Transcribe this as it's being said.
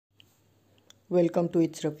Welcome to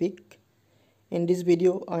It's Rafiq. In this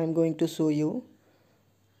video I am going to show you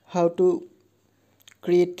how to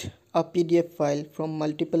create a PDF file from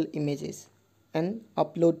multiple images and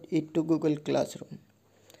upload it to Google Classroom.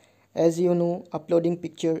 As you know, uploading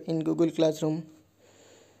picture in Google Classroom,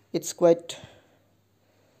 it's quite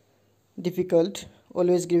difficult,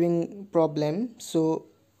 always giving problem. So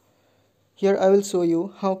here I will show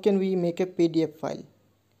you how can we make a PDF file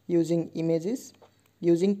using images,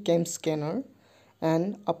 using CamScanner,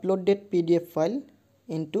 and upload that PDF file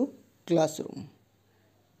into Classroom.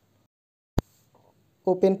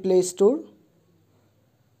 Open Play Store,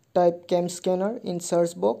 type CamScanner in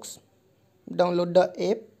search box, download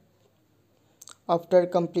the app. After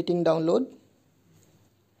completing download,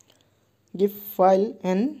 give file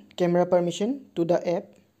and camera permission to the app.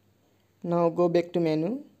 Now go back to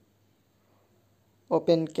menu,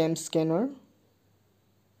 open CamScanner.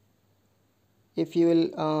 If you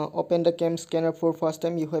will open the CamScanner for first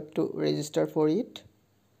time, you have to register for it.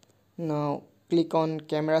 Now click on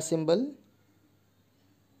camera symbol,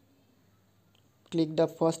 click the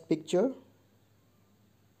first picture,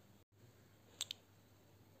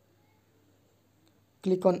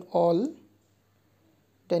 click on all,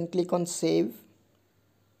 then click on save.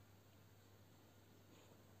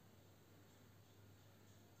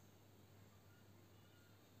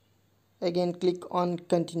 Again click on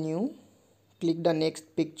continue, click the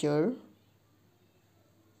next picture,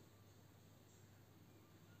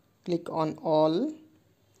 click on all,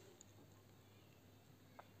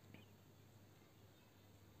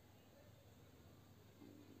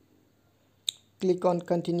 click on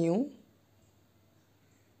continue,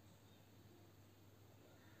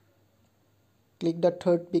 click the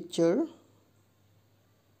third picture,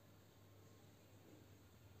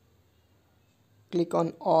 click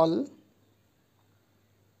on all,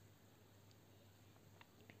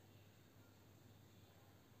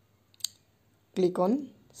 click on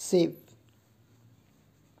save.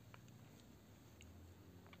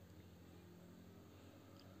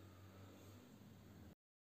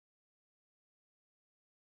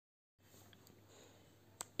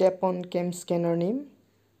 Tap on CamScanner name,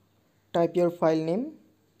 type your file name.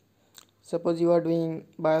 Suppose you are doing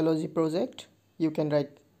biology project, you can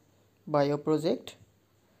write bio project.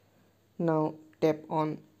 Now tap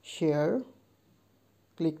on share,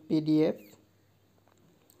 click PDF,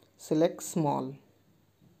 select small.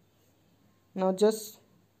 Now just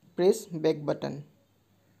press back button.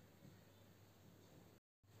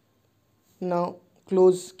 Now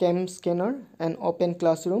close CamScanner and open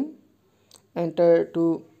Classroom. Enter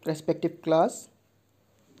to respective class.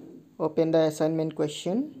 Open the assignment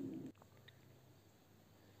question.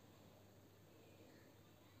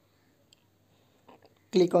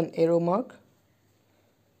 Click on arrow mark.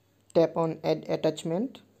 Tap on add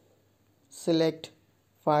attachment. Select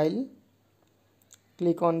file.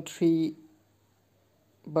 Click on three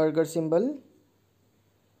burger symbol.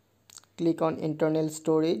 Click on internal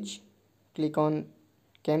storage. Click on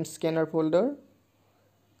CamScanner folder.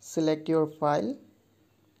 Select your file.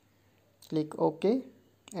 Click OK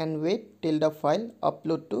and wait till the file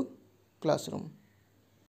upload to Classroom.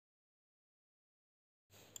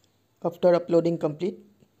 After uploading complete,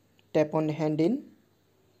 tap on hand in.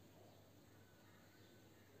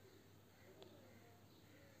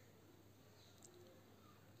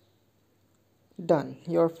 Done.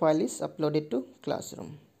 Your file is uploaded to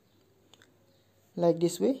Classroom. Like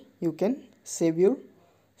this way you can save your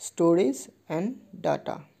storage and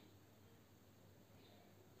data.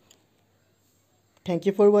 Thank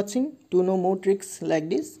you for watching. To know more tricks like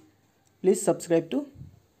this, please subscribe to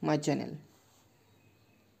my channel.